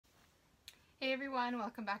Hey everyone,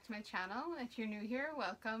 welcome back to my channel. If you're new here,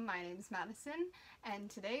 welcome. My name is Madison, and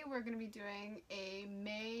today we're going to be doing a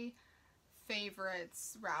May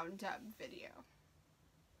favorites roundup video.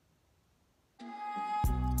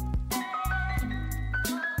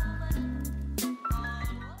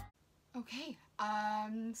 Okay,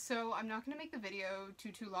 so I'm not going to make the video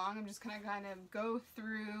too long. I'm just going to kind of go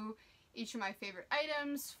through each of my favorite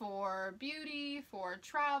items for beauty, for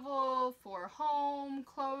travel, for home,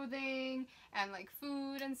 clothing, and like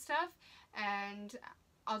food and stuff. And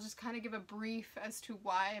I'll just kind of give a brief as to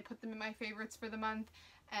why I put them in my favorites for the month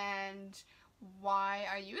and why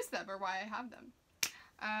I use them or why I have them.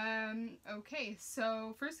 Okay,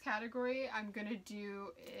 so first category I'm gonna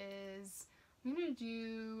do is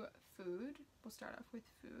food. We'll start off with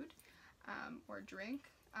food or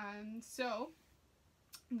drink. So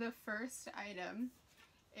the first item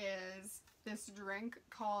is this drink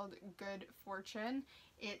called Good Fortune.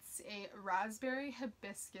 It's a raspberry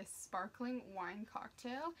hibiscus sparkling wine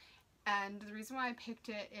cocktail, and the reason why I picked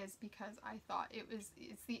it is because I thought it's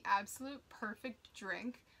the absolute perfect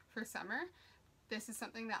drink for summer. This is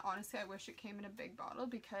something that honestly I wish it came in a big bottle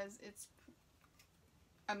because it's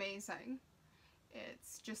amazing.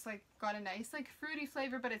 It's just like got a nice like fruity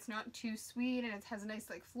flavor, but it's not too sweet, and it has nice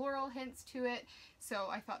like floral hints to it. So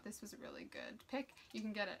I thought this was a really good pick. You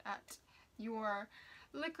can get it at your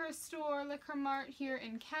liquor store, liquor mart here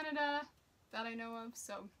in Canada that I know of,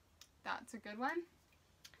 so that's a good one.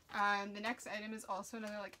 The next item is also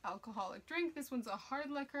another like alcoholic drink. This one's a hard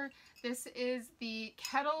liquor. This is the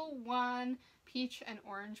KetelOne Peach and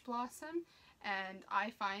Orange Blossom, and I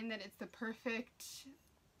find that it's the perfect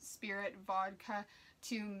spirit vodka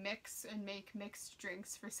to mix and make mixed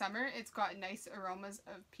drinks for summer. It's got nice aromas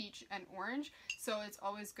of peach and orange, so it's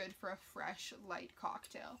always good for a fresh light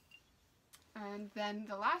cocktail. And then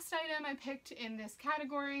the last item I picked in this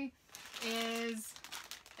category is,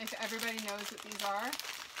 if everybody knows what these are,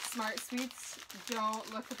 Smart Sweets.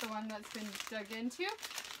 Don't look at the one that's been dug into,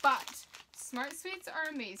 but Smart Sweets are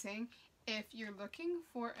amazing if you're looking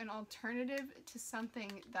for an alternative to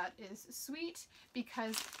something that is sweet,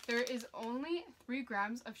 because there is only 3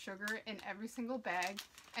 grams of sugar in every single bag,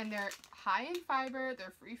 and they're high in fiber,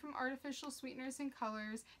 they're free from artificial sweeteners and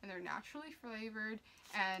colors, and they're naturally flavored,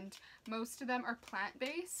 and most of them are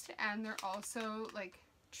plant-based, and they're also like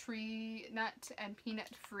tree nut and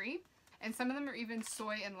peanut free, and some of them are even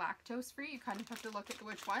soy and lactose free. You kind of have to look at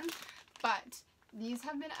which one, but these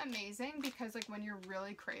have been amazing because like when you're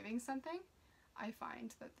really craving something, I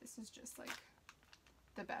find that this is just like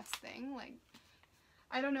the best thing. Like,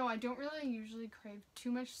 I don't know, I don't really usually crave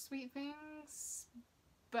too much sweet things,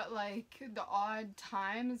 but like the odd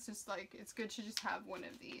time, it's just like, it's good to just have one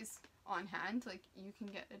of these on hand. Like, you can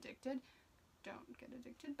get addicted. Don't get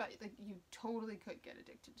addicted, but like you totally could get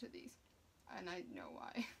addicted to these, and I know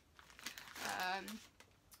why.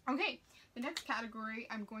 Okay, the next category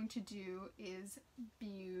I'm going to do is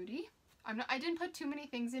beauty. I didn't put too many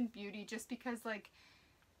things in beauty just because, like,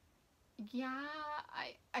 yeah,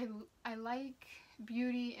 I like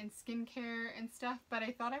beauty and skincare and stuff, but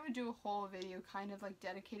I thought I would do a whole video kind of like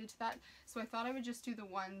dedicated to that. So I thought I would just do the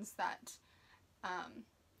ones that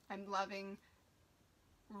I'm loving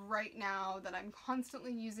right now, that I'm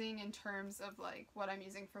constantly using in terms of like what I'm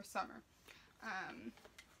using for summer.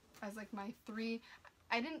 As like my 3,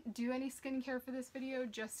 I didn't do any skincare for this video,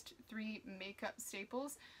 just 3 makeup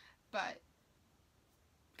staples, but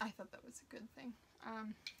I thought that was a good thing.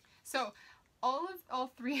 So all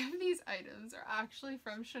 3 of these items are actually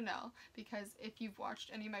from Chanel, because if you've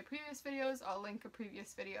watched any of my previous videos, I'll link a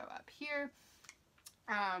previous video up here.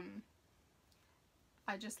 I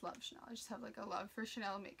just love Chanel. I just have like a love for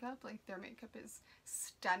Chanel makeup. Like, their makeup is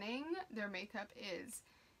stunning. Their makeup is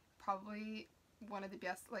probably one of the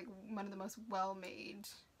best, like one of the most well-made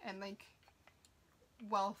and like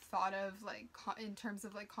well thought of, like in terms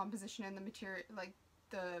of like composition and the material, like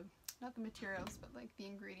not the materials, but like the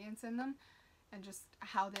ingredients in them and just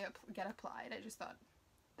how they get applied. I just thought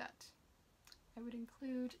that I would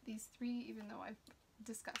include these 3, even though I've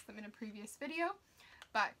discussed them in a previous video.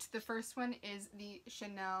 But the first one is the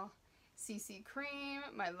Chanel CC Cream.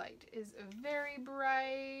 My light is very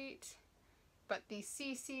bright, but the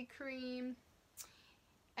CC Cream,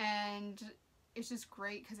 and it's just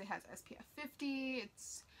great because it has SPF 50.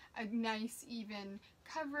 It's a nice even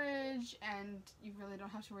coverage, and you really don't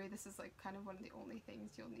have to worry. This is like kind of one of the only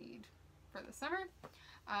things you'll need for the summer.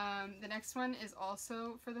 The next one is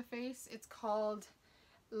also for the face. It's called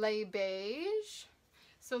Le Beige.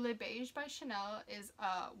 So Le Beige by Chanel is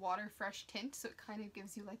a water fresh tint, so it kind of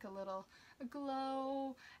gives you like a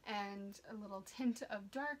glow and a little tint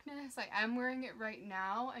of darkness. I am wearing it right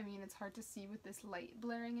now. I mean, it's hard to see with this light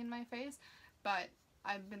blaring in my face, but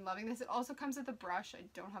I've been loving this. It also comes with a brush. I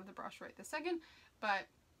don't have the brush right this second, but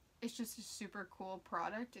it's just a super cool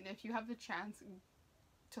product, and if you have the chance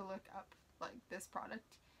to look up like this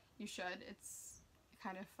product, you should. It's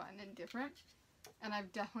kind of fun and different, and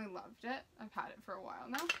I've definitely loved it. I've had it for a while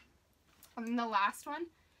now. And then the last one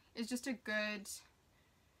is just a good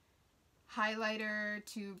highlighter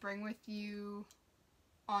to bring with you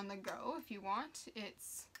on the go if you want.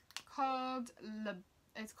 It's called Le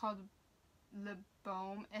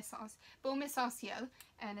Baume Essentiel,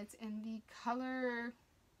 and it's in the color,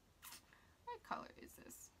 what color is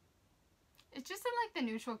this? It's just in like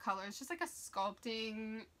the neutral color. It's just like a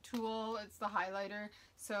sculpting tool. It's the highlighter,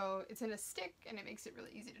 so it's in a stick and it makes it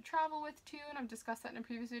really easy to travel with too, and I've discussed that in a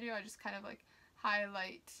previous video. I just kind of like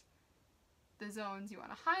highlight the zones you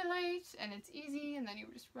want to highlight, and it's easy, and then you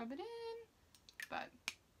just rub it in. But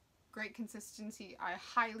great consistency. I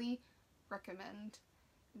highly recommend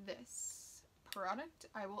this product.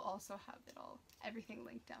 I will also have everything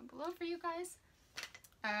linked down below for you guys.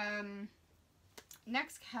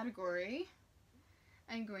 Next category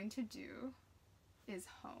I'm going to do is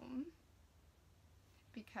home,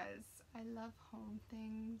 because I love home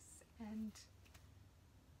things, and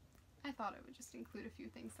I thought I would just include a few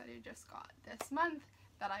things that I just got this month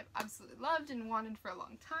that I've absolutely loved and wanted for a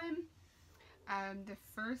long time. The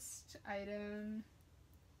first item,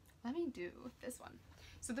 let me do this one.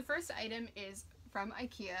 So the first item is from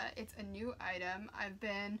Ikea. It's a new item. I've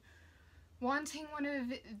been wanting one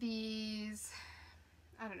of these,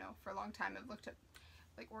 I don't know, for a long time. I've looked at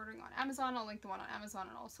like ordering on Amazon. I'll link the one on Amazon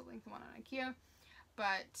and also link the one on Ikea.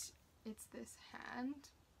 But it's this hand.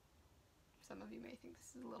 Some of you may think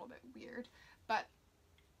this is a little bit weird, but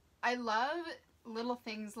I love little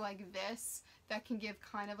things like this that can give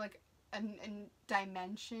kind of like a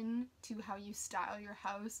dimension to how you style your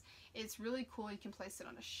house. It's really cool. You can place it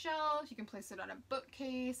on a shelf, you can place it on a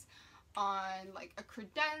bookcase, on like a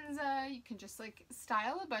credenza. You can just like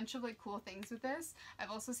style a bunch of like cool things with this.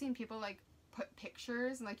 I've also seen people like put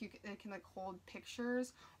pictures, and like it can like hold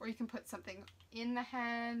pictures, or you can put something in the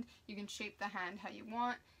hand. You can shape the hand how you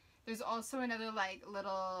want. There's also another like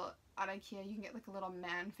little, at Ikea you can get like a little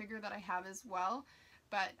man figure that I have as well.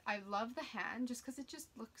 But I love the hand just because it just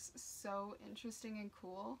looks so interesting and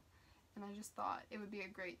cool, and I just thought it would be a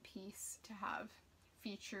great piece to have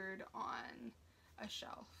featured on a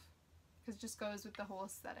shelf, because it just goes with the whole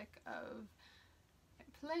aesthetic of my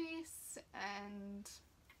place, and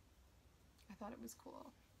I thought it was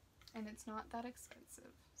cool, and it's not that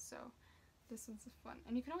expensive, so this one's fun.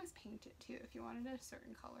 And you can always paint it too if you wanted a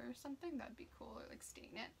certain color or something. That'd be cool, or like stain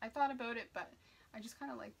it. I thought about it, but I just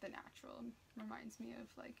kind of like the natural. It reminds me of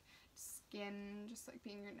like skin, just like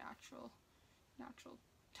being your natural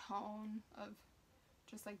tone of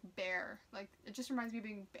just like bare. Like it just reminds me of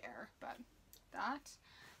being bare. But that.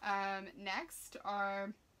 Next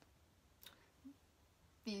are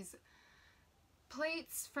these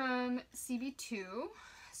plates from CB2.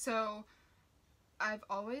 So I've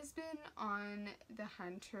always been on the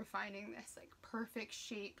hunt for finding this like perfect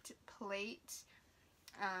shaped plate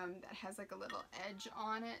that has like a little edge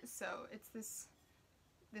on it. So it's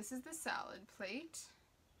this is the salad plate,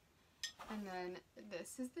 and then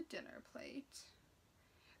this is the dinner plate.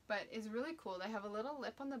 But it's really cool. They have a little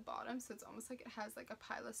lip on the bottom, so it's almost like it has like a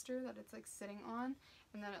pilaster that it's like sitting on,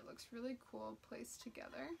 and then it looks really cool placed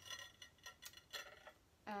together.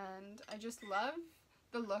 And I just love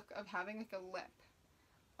the look of having like a lip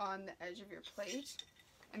on the edge of your plate.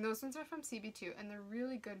 And those ones are from CB2, and they're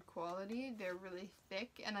really good quality. They're really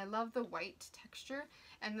thick, and I love the white texture,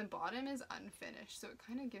 and the bottom is unfinished, so it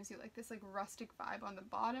kind of gives you like this like rustic vibe on the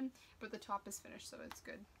bottom, but the top is finished, so it's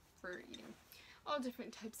good for eating all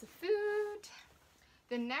different types of food.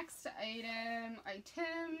 The next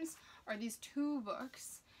items are these two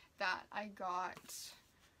books that I got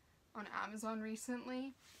on Amazon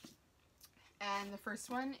recently, and the first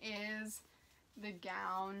one is The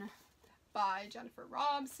Gown by Jennifer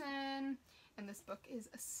Robson, and this book is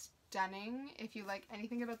stunning. If you like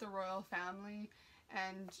anything about the royal family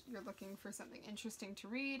and you're looking for something interesting to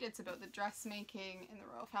read, it's about the dressmaking in the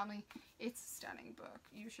royal family. It's a stunning book.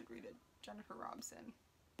 You should read it. Jennifer Robson.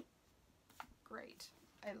 Great.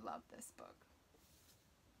 I love this book.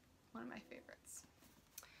 One of my favorites.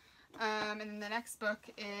 And then the next book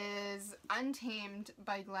is Untamed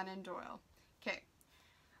by Glennon Doyle. Okay.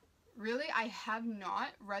 Really, I have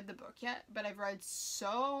not read the book yet, but I've read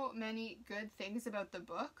so many good things about the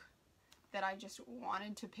book that I just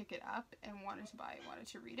wanted to pick it up and wanted to buy, wanted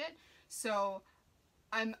to read it. So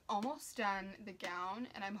I'm almost done the gown,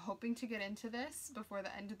 and I'm hoping to get into this before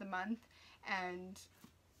the end of the month, and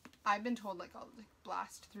I've been told like I'll like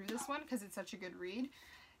blast through this one because it's such a good read.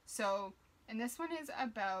 So, and this one is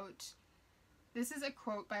about, this is a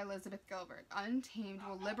quote by Elizabeth Gilbert: "Untamed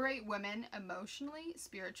will liberate women emotionally,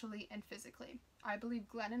 spiritually, and physically. I believe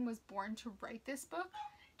Glennon was born to write this book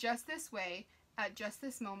just this way, at just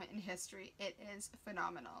this moment in history. It is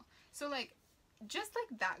phenomenal." So like, just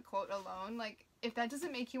like that quote alone, like if that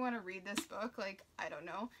doesn't make you want to read this book, like I don't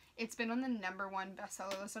know. It's been on the #1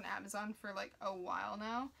 bestseller list on Amazon for like a while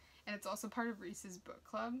now, and it's also part of Reese's book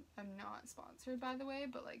club. I'm not sponsored, by the way,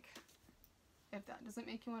 but like if that doesn't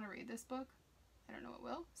make you want to read this book, I don't know what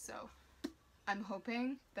will. So I'm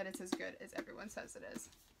hoping that it's as good as everyone says it is.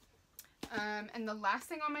 And the last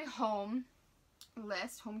thing on my home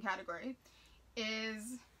list, home category,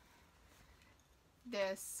 is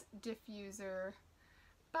this diffuser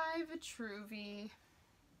by Vitruvi.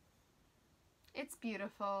 It's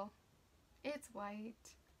beautiful, it's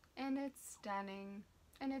white, and it's stunning,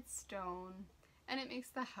 and it's stone, and it makes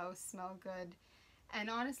the house smell good. And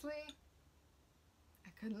honestly, I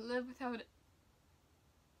couldn't live without it.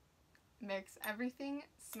 Makes everything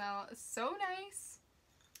smell so nice,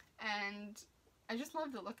 and I just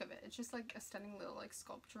love the look of it. It's just like a stunning little like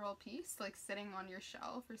sculptural piece, like sitting on your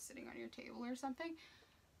shelf or sitting on your table or something.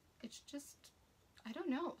 It's just, I don't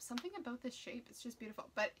know, something about this shape, it's just beautiful.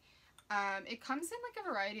 But it comes in like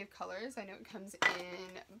a variety of colors. I know it comes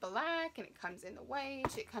in black, and it comes in the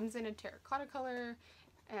white, it comes in a terracotta color,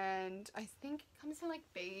 and I think it comes in like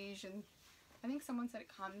beige, and I think someone said it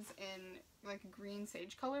comes in like a green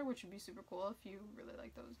sage color, which would be super cool if you really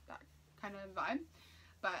like that kind of vibe.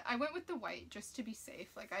 But I went with the white just to be safe.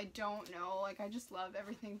 Like, I don't know, like I just love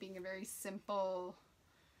everything being a very simple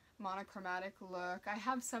monochromatic look. I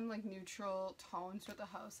have some like neutral tones throughout the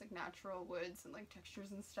house, like natural woods and like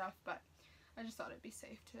textures and stuff, but I just thought it'd be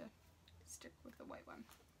safe to stick with the white one.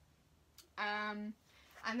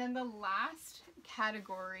 And then the last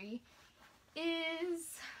category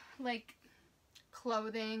is like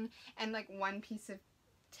clothing and like one piece of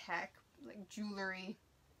tech, like jewelry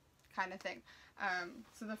kind of thing.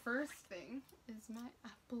 So the first thing is my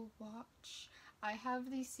Apple Watch. I have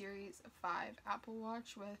the Series 5 Apple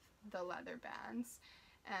Watch with the leather bands,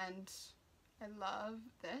 and I love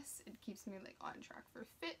this. It keeps me like on track for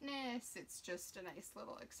fitness. It's just a nice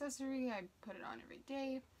little accessory. I put it on every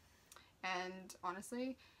day, and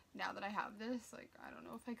honestly, now that I have this, like I don't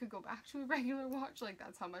know if I could go back to a regular watch. Like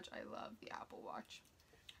that's how much I love the Apple Watch.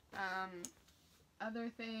 Other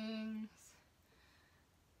things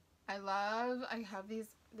I have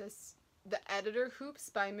the editor hoops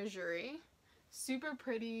by Mejuri. Super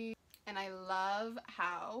pretty, and I love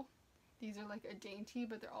how these are like a dainty,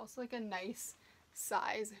 but they're also like a nice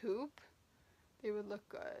size hoop. They would look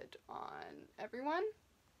good on everyone,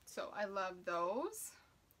 so I love those.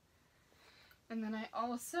 And then I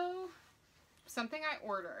also, something I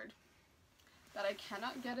ordered that I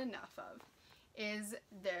cannot get enough of is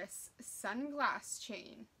this sunglass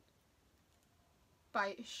chain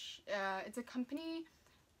by it's a company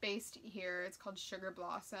based here. It's called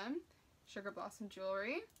SugarBlossom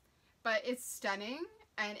jewelry, but it's stunning,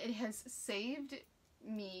 and it has saved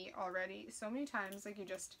me already so many times. Like you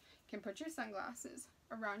just can put your sunglasses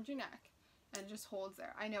around your neck and it just holds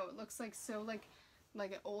there. I know it looks like so like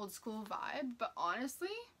an old school vibe, but honestly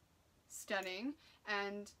stunning.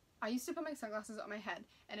 And I used to put my sunglasses on my head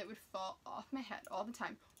and it would fall off my head all the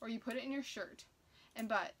time, or you put it in your shirt, and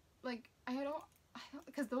but like I don't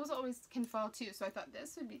because those always can fall too, so I thought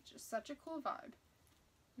this would be just such a cool vibe.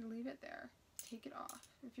 You leave it there, take it off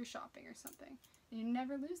if you're shopping or something, and you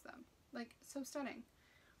never lose them. Like, so stunning.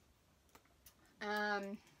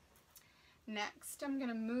 Next I'm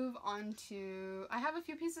gonna move on to, I have a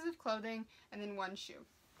few pieces of clothing and then one shoe.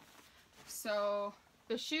 So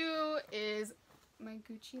the shoe is my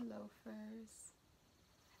Gucci loafers.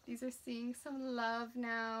 These are seeing some love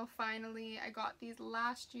now, finally. I got these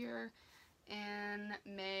last year in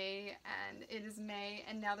May, and it is May,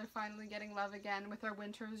 and now they're finally getting love again. With our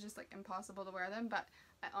winter, it was just like impossible to wear them, but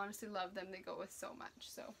I honestly love them. They go with so much,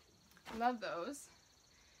 so I love those.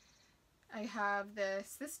 I have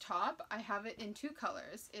this top. I have it in 2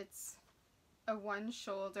 colors. It's a one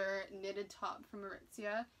shoulder knitted top from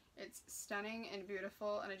Aritzia. It's stunning and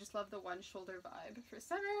beautiful, and I just love the one shoulder vibe for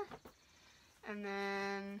summer. And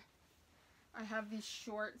then I have these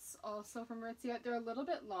shorts also from Aritzia. They're a little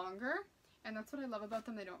bit longer, and that's what I love about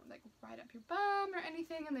them. They don't like ride up your bum or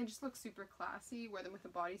anything, and they just look super classy. Wear them with a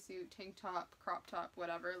bodysuit, tank top, crop top,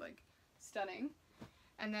 whatever, like stunning.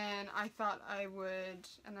 And then I thought I would,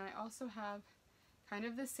 and then I also have kind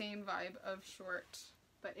of the same vibe of short,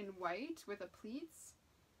 but in white with a pleats.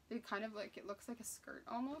 They kind of like, it looks like a skirt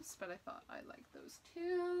almost, but I thought I liked those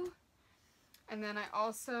too. And then I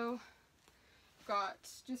also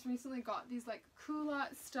just recently got these like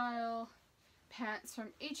culotte style pants from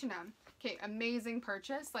H&M. Okay, amazing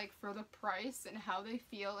purchase, like for the price and how they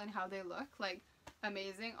feel and how they look, like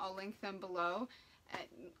amazing. I'll link them below,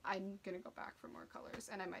 and I'm gonna go back for more colors,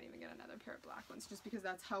 and I might even get another pair of black ones just because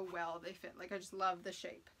that's how well they fit. Like I just love the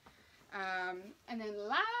shape. And then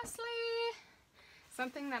lastly,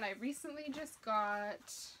 something that I recently just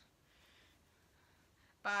got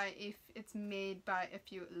it's made by a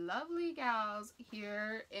few lovely gals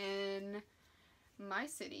here in my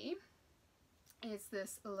city. It's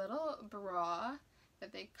this little bra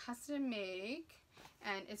that they custom make,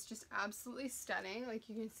 and it's just absolutely stunning. Like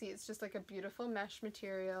you can see, it's just like a beautiful mesh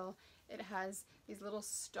material. It has these little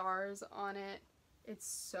stars on it. It's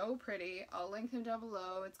so pretty. I'll link them down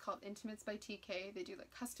below. It's called Intimates by TeeKai. They do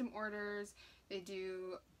like custom orders. They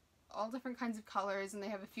do all different kinds of colors, and they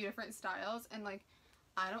have a few different styles. And like,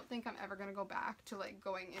 I don't think I'm ever gonna go back to like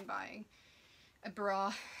going and buying a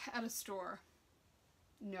bra at a store.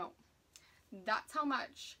 No. That's how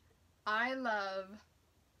much I love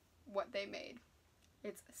what they made.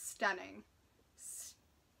 It's stunning.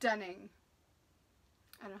 Stunning.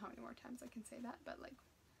 I don't know how many more times I can say that, but like,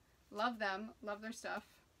 love them. Love their stuff.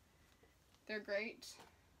 They're great.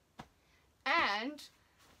 And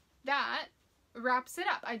that wraps it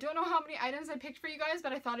up. I don't know how many items I picked for you guys,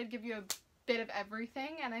 but I thought I'd give you a bit of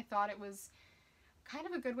everything, and I thought it was kind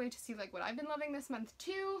of a good way to see like what I've been loving this month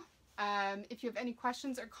too. If you have any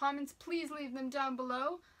questions or comments, please leave them down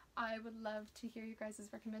below. I would love to hear you guys'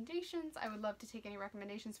 recommendations. I would love to take any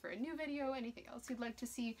recommendations for a new video, anything else you'd like to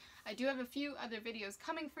see. I do have a few other videos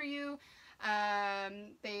coming for you.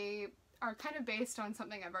 They are kind of based on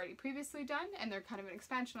something I've already previously done, and they're kind of an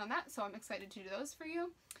expansion on that, so I'm excited to do those for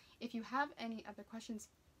you. If you have any other questions,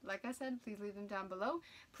 like I said, please leave them down below.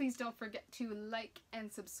 Please don't forget to like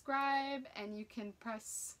and subscribe, and you can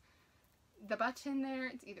press the button there.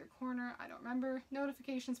 It's either corner, I don't remember.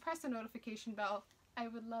 Notifications, press the notification bell. I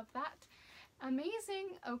would love that.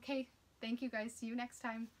 Amazing. Okay, thank you guys. See you next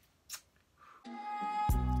time.